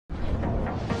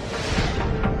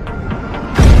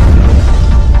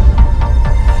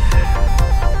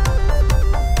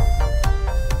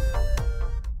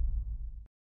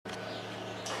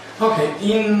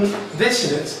in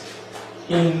this unit,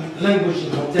 in language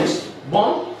in context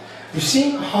 1, we've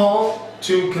seen how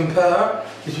to compare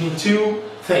between two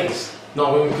things.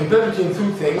 Now, when we compare between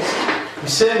two things, we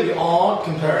say we are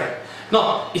comparing.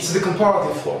 Now, it's the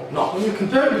comparative form. Now, when you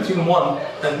compare between one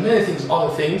and many things,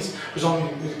 other things, for example,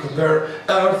 we compare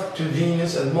Earth to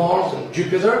Venus and Mars and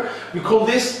Jupiter, we call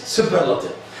this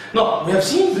superlative. Now, we have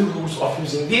seen the rules of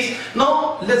using this.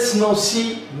 Now, let's now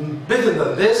see better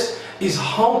than this is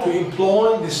how to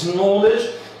employ this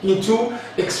knowledge into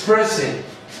expressing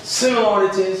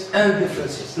similarities and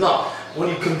differences. Now, when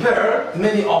you compare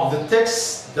many of the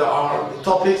texts, there are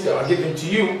topics that are given to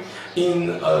you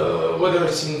in whether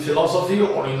it's in philosophy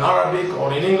or in Arabic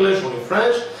or in English or in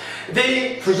French,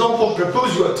 they, for example,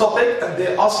 propose you a topic and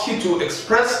they ask you to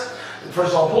express, for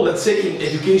example, let's say in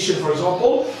education, for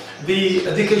example, the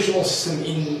educational system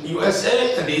in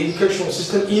USA and the educational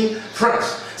system in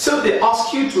France. So they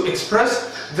ask you to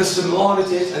express the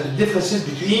similarities and the differences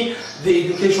between the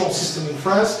educational system in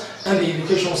France and the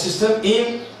educational system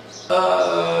in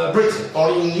Britain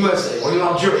or in USA or in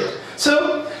Algeria.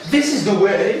 So this is the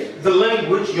way, the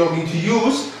language you're going to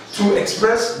use to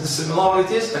express the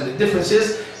similarities and the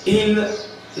differences in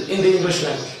the English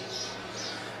language.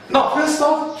 Now, let's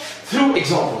start through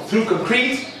example, through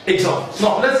concrete examples.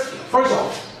 Now, let's, for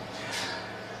example,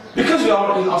 because we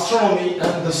are in astronomy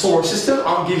and the solar system,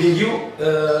 I'm giving you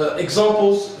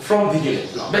examples from the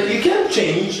unit. Now, but you can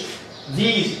change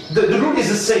these. The rule is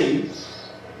the same.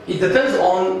 It depends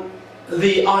on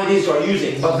the ideas you are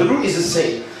using, but the rule is the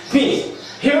same. Means,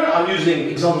 here I'm using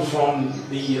examples from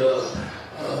the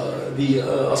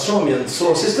astronomy and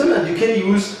solar system, and you can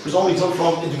use, for example,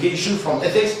 from education, from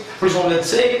ethics. For example, let's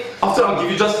say, after I'll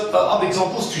give you just other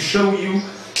examples to show you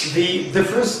the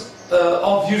difference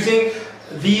of using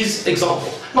these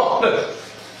examples. Now, look,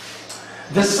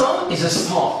 the sun is a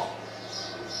star.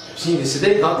 You've seen this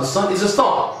today, that the sun is a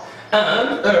star,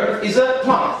 and Earth is a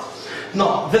planet.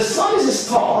 Now, the sun is a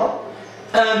star,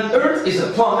 and Earth is a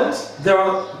planet. There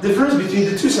are differences between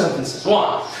the two sentences.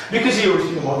 Why? Because here we're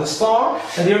speaking about the star,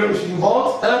 and here we're speaking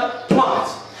about a planet.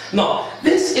 Now,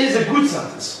 this is a good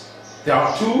sentence. There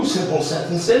are two simple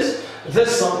sentences. The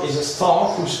sun is a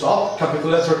star, full stop.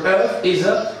 Capital letter Earth is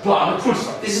a planet, full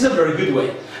stop. This is a very good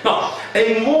way. Now,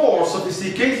 a more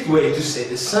sophisticated way to say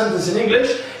this sentence in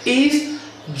English is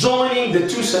joining the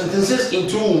two sentences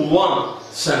into one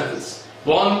sentence.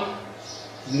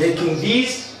 Making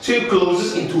these two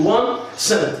clauses into one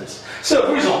sentence. So,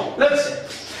 for example, let's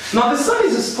say, now the sun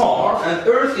is a star and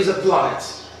Earth is a planet.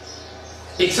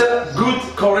 It's a good,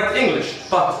 correct English.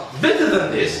 But better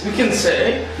than this, we can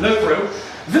say, look through,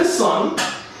 the sun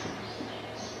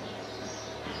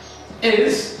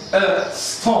is a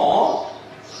star,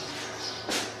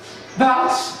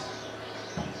 but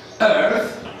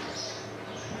Earth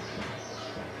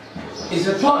is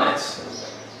a planet.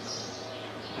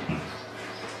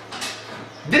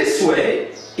 This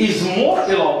way is more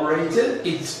elaborated,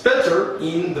 it's better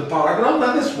in the paragraph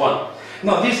than this one.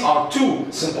 Now these are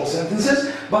two simple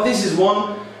sentences, but this is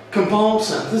one compound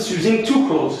sentence using two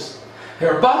clauses.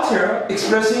 Here, but here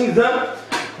expressing the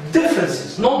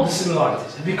differences, not the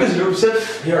similarities. Because here we said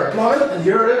here a planet and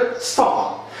here a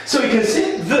star. So you can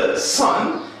see the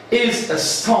sun is a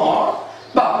star,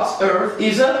 but Earth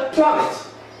is a planet.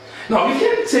 Now we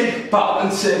can take but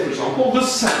and say, for example, the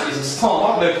sun is a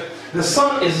star. Look, the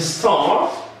sun is a star,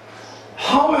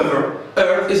 however,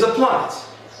 Earth is a planet.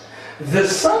 The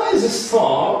sun is a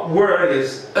star,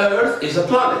 whereas Earth is a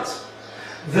planet.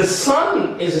 The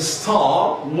sun is a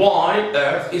star, while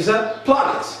Earth is a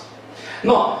planet.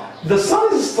 Now, the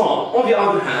sun is a star, on the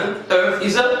other hand, Earth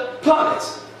is a planet.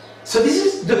 So this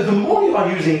is, the more you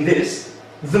are using this,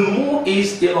 the more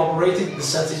is elaborated the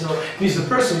sentence. It means the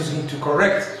person who's going to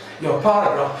correct your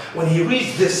paragraph, when he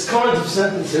reads this kind of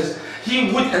sentences,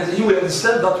 he will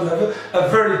understand that you have a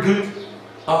very good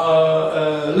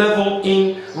level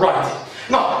in writing.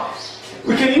 Now,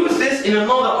 we can use this in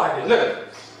another idea. Look,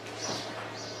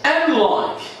 and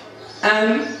like,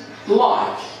 and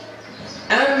like,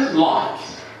 and like,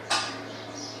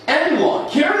 and like.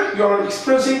 Here you are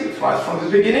expressing right from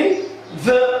the beginning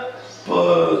the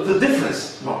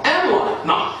difference. No, and like.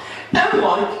 Now, and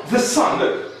like the sun.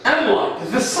 Look, and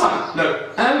like the sun.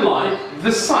 Look, and like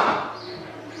the sun.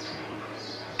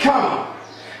 Comma.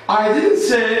 I didn't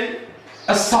say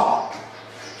a star.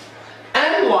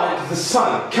 And like the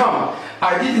sun, comma.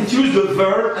 I didn't use the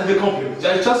verb and the complement.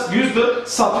 I just used the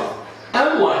subject.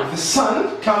 And like the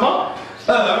sun, comma,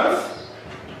 Earth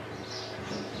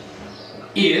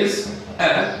is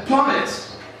a planet.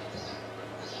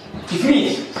 It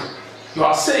means you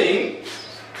are saying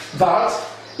that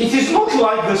it is not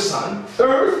like the sun.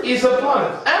 Earth is a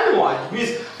planet. Unlike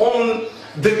with on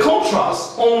the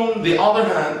contrast, on the other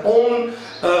hand, on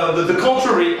the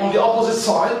contrary, on the opposite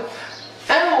side,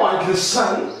 unlike the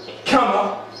sun,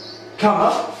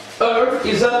 Earth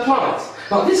is a planet.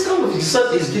 Now this kind of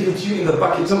example is given to you in the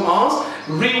baptism as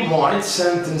rewrite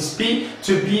sentence B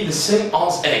to be the same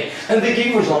as A. And they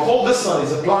give, for example, the sun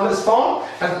is a planet star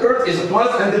and Earth is a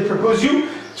planet, and they propose you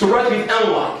to write with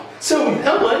unlike. So with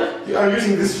unlike, you are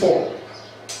using this form.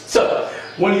 So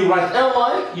when you write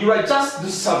unlike, you write just the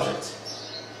subject.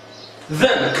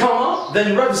 Then comma, then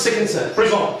you write the second sentence. For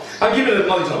example, I'll give you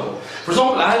another example. For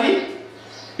example, Ali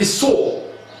is tall.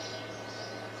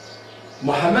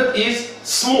 Muhammad is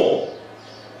small.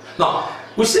 Now,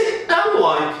 we say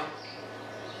unlike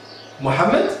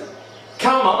Muhammad,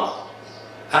 comma,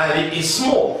 Ali is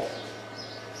small.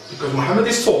 Because Muhammad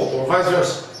is tall, or vice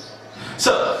versa.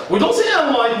 So, we don't say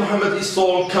unlike Muhammad is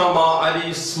tall, comma, Ali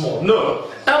is small.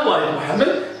 No. Unlike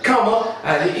Muhammad, comma,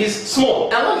 Ali is small.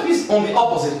 Unlike is on the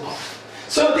opposite part.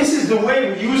 So, this is the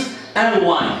way we use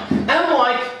unlike.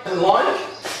 Unlike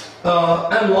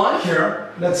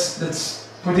here, let's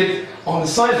put it on the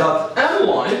side that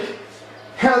unlike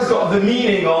has got the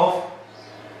meaning of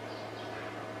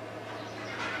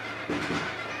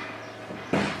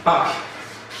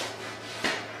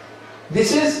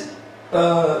this is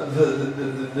the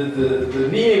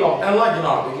meaning of unlike in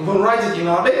Arabic. You can write it in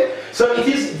Arabic, so it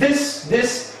is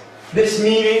this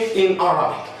meaning in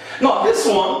Arabic. Now this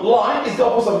one, like, is the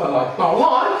opposite of unlike. Now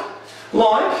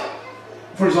like,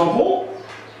 for example,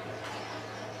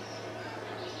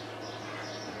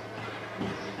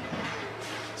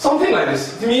 something like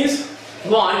this. It means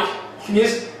like, it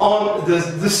means on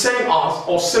the same as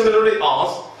or similarly as,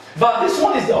 but this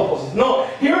one is the opposite. No,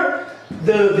 here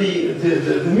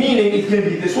the meaning, it can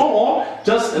be this one or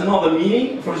just another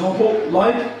meaning. For example,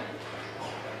 like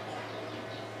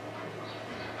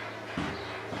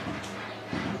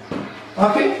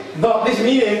okay, but this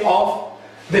meaning of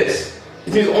this,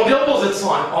 it means on the opposite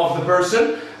side of the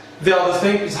person, the other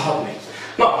thing is happening.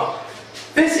 Now,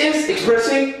 this is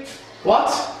expressing what?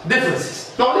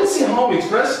 Differences. Now let's see how we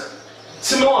express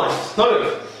similarities. Now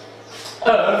look,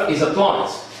 Earth is a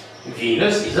planet,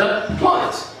 Venus is a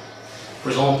planet. For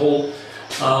example,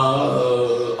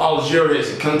 Algeria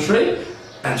is a country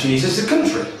and Tunisia is a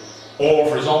country. Or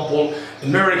for example,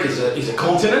 America is a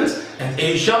continent and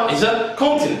Asia is a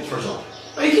continent, for example.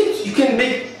 You can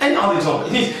make any other example.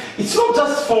 It's not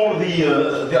just for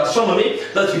the astronomy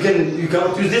that you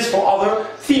cannot use this for other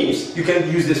themes. You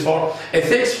can use this for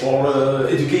ethics, for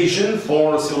education,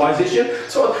 for civilization.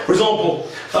 So, for example,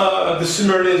 the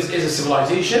Sumerians is a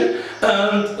civilization,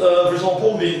 and for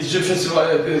example, the Egyptians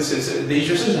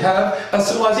have a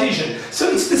civilization. So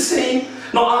it's the same.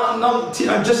 Now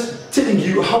I'm just telling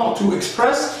you how to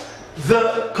express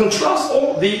the contrast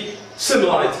or the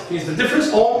similarity. Means the difference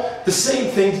or the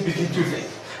same things between two things.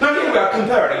 Now here we are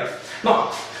comparing.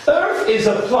 Now, Earth is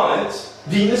a planet,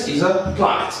 Venus is a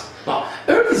planet. Now,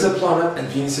 Earth is a planet and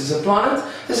Venus is a planet.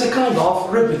 There's a kind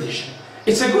of repetition.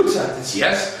 It's a good sentence,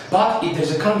 yes, but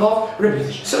there's a kind of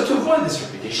repetition. So to avoid this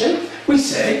repetition, we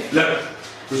say, look,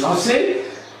 I'll say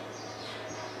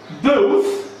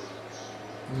both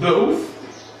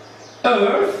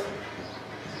Earth.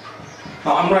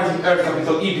 Now I'm writing Earth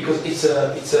capital E because it's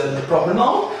a proper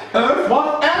noun. Earth,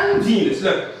 what? And Venus.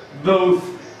 Look, both.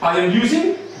 I am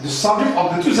using the subject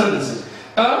of the two sentences.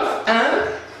 Earth and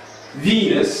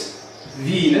Venus.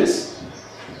 Venus.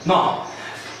 Now,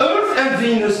 Earth and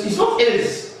Venus is not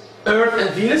is. Earth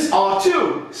and Venus are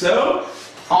two. So,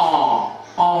 are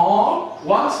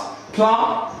what?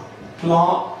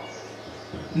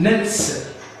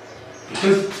 Planets.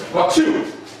 Because what two?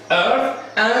 Earth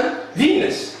and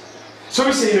Venus. So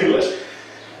we say in English,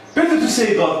 better to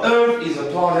say that Earth is a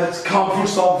planet, full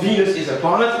stop, Venus is a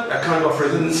planet, a kind of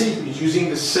redundancy, using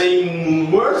the same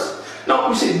words. Now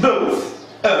we say both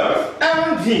Earth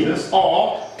and Venus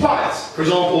are planets. For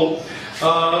example,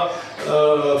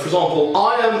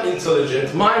 I am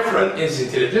intelligent, my friend is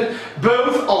intelligent,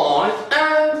 both I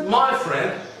and my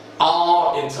friend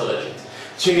are intelligent.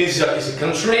 Tunisia is a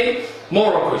country,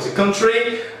 Morocco is a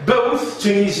country, both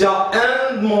Tunisia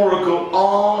and Morocco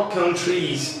are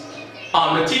countries.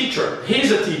 I'm a teacher,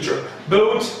 he's a teacher,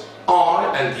 both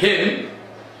I and him,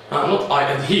 not I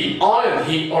and he,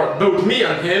 or both me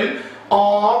and him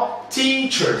are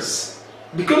teachers.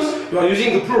 Because you are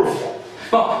using the plural form.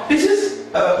 Now, this is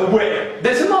a way.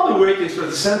 There's another way to express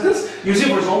the sentence, using,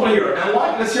 for example, here, and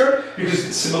like, let's hear,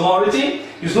 because similarity,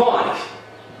 use like.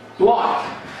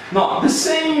 Now, the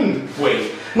same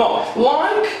way. Now,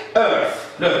 like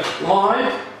Earth. Look,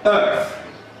 like Earth.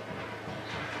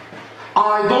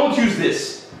 I don't use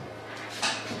this.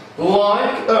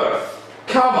 like Earth,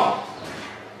 comma.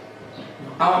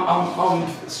 I'm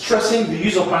stressing the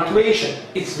use of punctuation.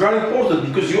 It's very important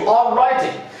because you are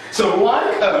writing. So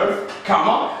like Earth,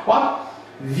 comma, what?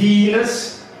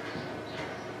 Venus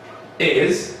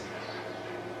is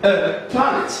a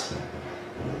planet.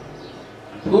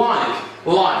 Like,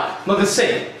 not the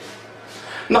same.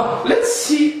 Now, let's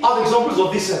see other examples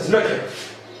of this sentence. Look here.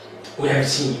 We have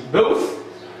seen both.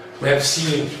 We have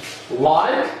seen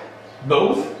like,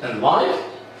 both, and like.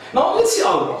 Now, let's see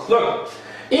other ones. Look,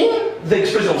 in the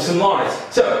expression of similarity.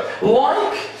 So,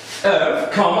 like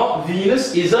Earth, comma,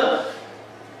 Venus is a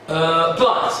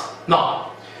planet.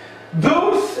 Now,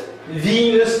 both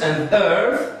Venus and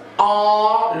Earth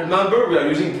are, remember, we are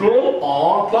using plural,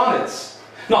 are planets.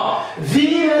 Now,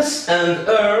 Venus and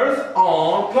Earth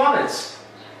are planets.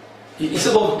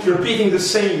 Instead of repeating the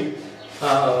same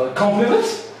complement,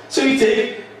 so you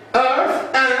take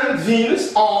Earth and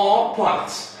Venus are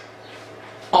planets.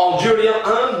 Algeria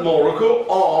and Morocco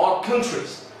are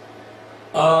countries.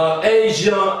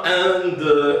 Asia and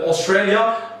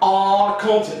Australia are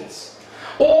continents.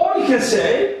 Or you can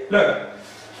say, look,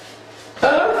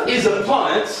 Earth is a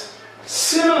planet,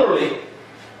 similarly,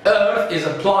 Earth is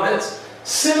a planet,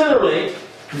 similarly,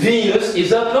 Venus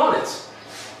is a planet.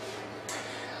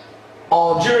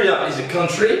 Algeria is a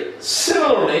country,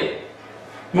 similarly,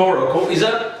 Morocco is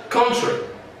a country.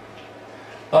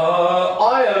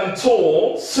 I am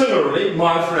tall, similarly,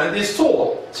 my friend is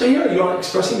tall. So here you are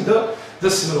expressing the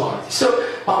similarity. So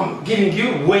I'm giving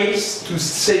you ways to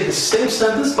say the same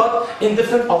sentence but in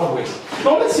different other ways.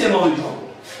 Now let's see another example.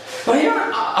 Now here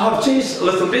I have changed a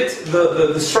little bit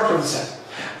the structure of the sentence.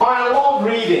 I love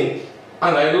reading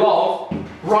and I love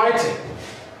writing.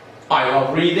 I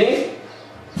love reading,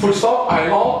 full stop, I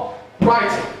love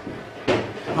writing.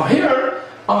 Now here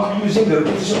I'm using the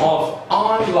repetition of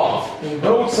I love in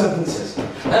both sentences,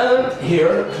 and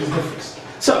here is the difference.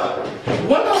 So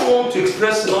when I want to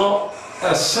express now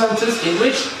a sentence in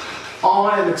which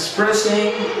I am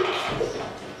expressing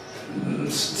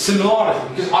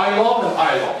similarity, because I love and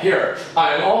I love, here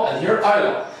I love and here I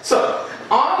love. So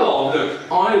I love, look,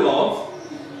 I love,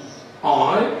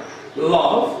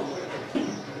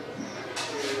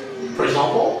 for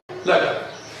example, look,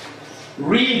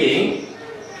 reading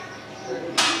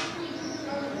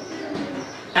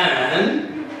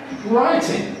and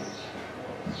writing.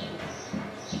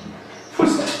 Full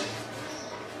stop.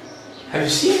 Have you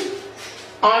seen?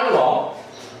 I love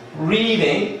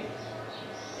reading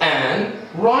and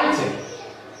writing.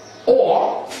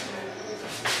 Or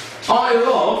I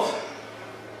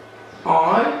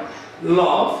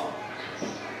love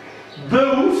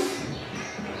both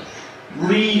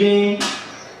reading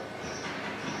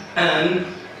and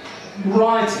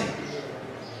writing.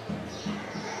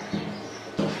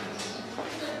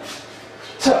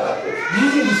 So,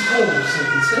 using these form of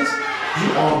sentences,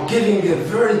 you are giving a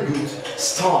very good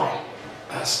style.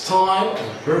 A style of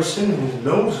a person who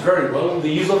knows very well the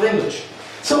use of English.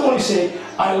 So when you say,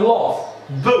 I love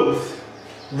both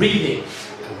reading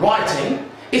and writing,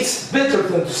 it's better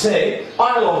than to say,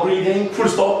 I love reading, full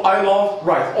stop, I love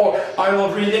writing. Or, I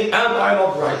love reading and I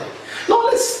love writing. Now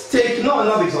let's take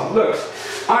another example. Look,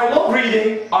 I love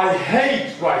reading, I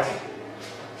hate writing.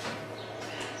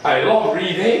 I love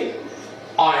reading,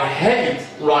 I hate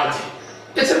writing.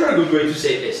 It's a very good way to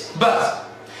say this. But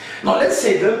now let's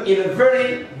say them in a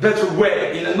very better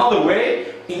way, in another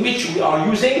way in which we are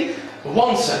using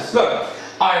one sense. Look,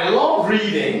 I love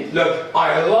reading, look,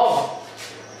 I love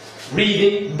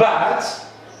reading, but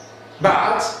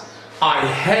I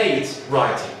hate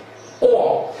writing.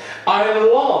 Or, I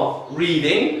love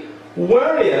reading,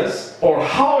 whereas, or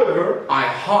however, I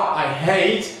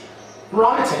hate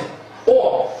writing.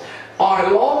 Or, I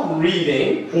love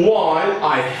reading while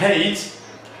I hate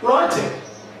writing.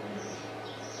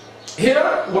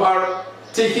 Here we are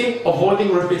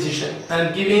avoiding repetition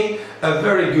and giving a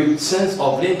very good sense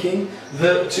of linking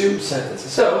the two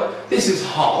sentences. So this is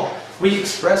how we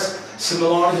express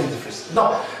similarity and difference.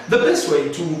 Now, the best way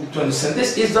to understand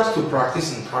this is just to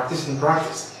practice and practice and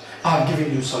practice. I've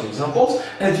given you some examples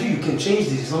and you can change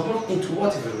these examples into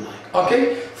whatever you like.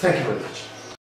 Okay? Thank you very much.